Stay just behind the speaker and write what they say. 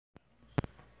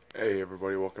Hey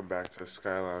everybody, welcome back to the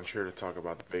Sky Lounge, here to talk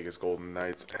about the Vegas Golden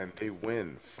Knights, and they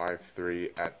win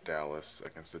 5-3 at Dallas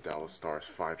against the Dallas Stars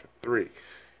 5-3.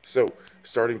 So,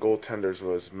 starting goaltenders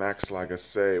was Max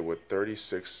Lagacé with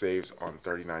 36 saves on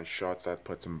 39 shots. That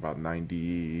puts him about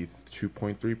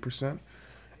 92.3%.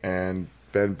 And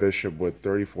Ben Bishop with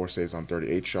 34 saves on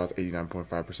 38 shots,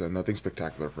 89.5%. Nothing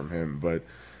spectacular from him, but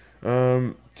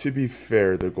to be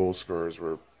fair, the goal scorers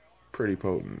were pretty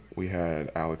potent. We had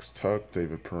Alex Tuck,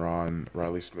 David Perron,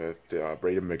 Riley Smith,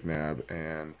 Braden McNabb,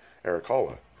 and Eric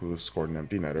Holla, who scored an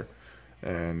empty netter.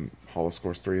 And Holla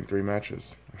scores 3 in 3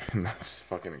 matches. And that's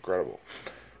fucking incredible.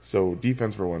 So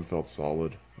defense for one felt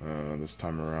solid this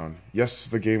time around. Yes,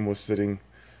 the game was sitting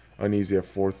uneasy at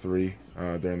 4-3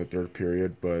 during the third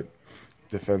period, but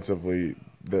defensively,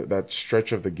 that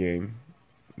stretch of the game,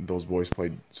 those boys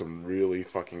played some really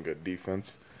fucking good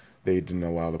defense. They didn't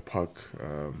allow the puck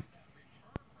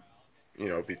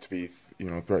to be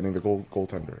threatening the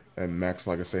goaltender. And Max,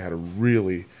 like I say, had a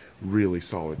really, really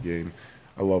solid game.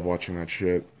 I love watching that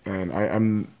shit. And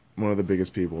I'm one of the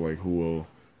biggest people who will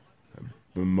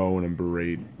bemoan and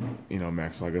berate,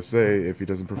 Max, like I say, if he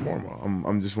doesn't perform well.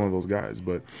 I'm just one of those guys.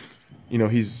 But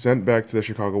he's sent back to the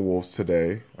Chicago Wolves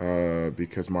today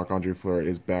because Marc-Andre Fleury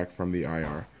is back from the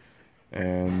IR.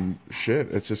 And shit,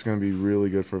 it's just gonna be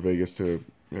really good for Vegas to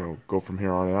go from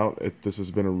here on out. This has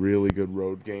been a really good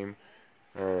road game.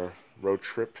 Road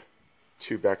trip,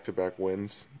 2 back-to-back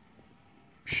wins.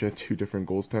 Shit, 2 different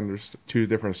goaltenders, 2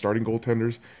 different starting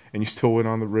goaltenders, and you still win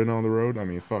on the road. I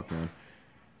mean, fuck, man,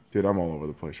 dude, I'm all over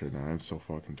the place right now. I'm so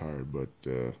fucking tired, but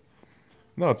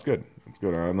no, it's good. It's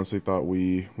good. I honestly thought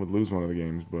we would lose one of the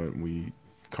games, but we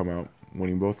come out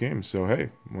winning both games. So hey,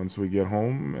 once we get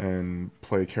home and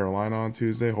play Carolina on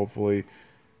Tuesday, hopefully,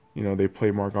 they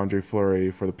play Marc-Andre Fleury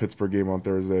for the Pittsburgh game on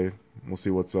Thursday. We'll see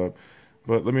what's up.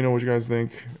 But let me know what you guys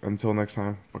think. Until next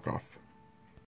time, fuck off.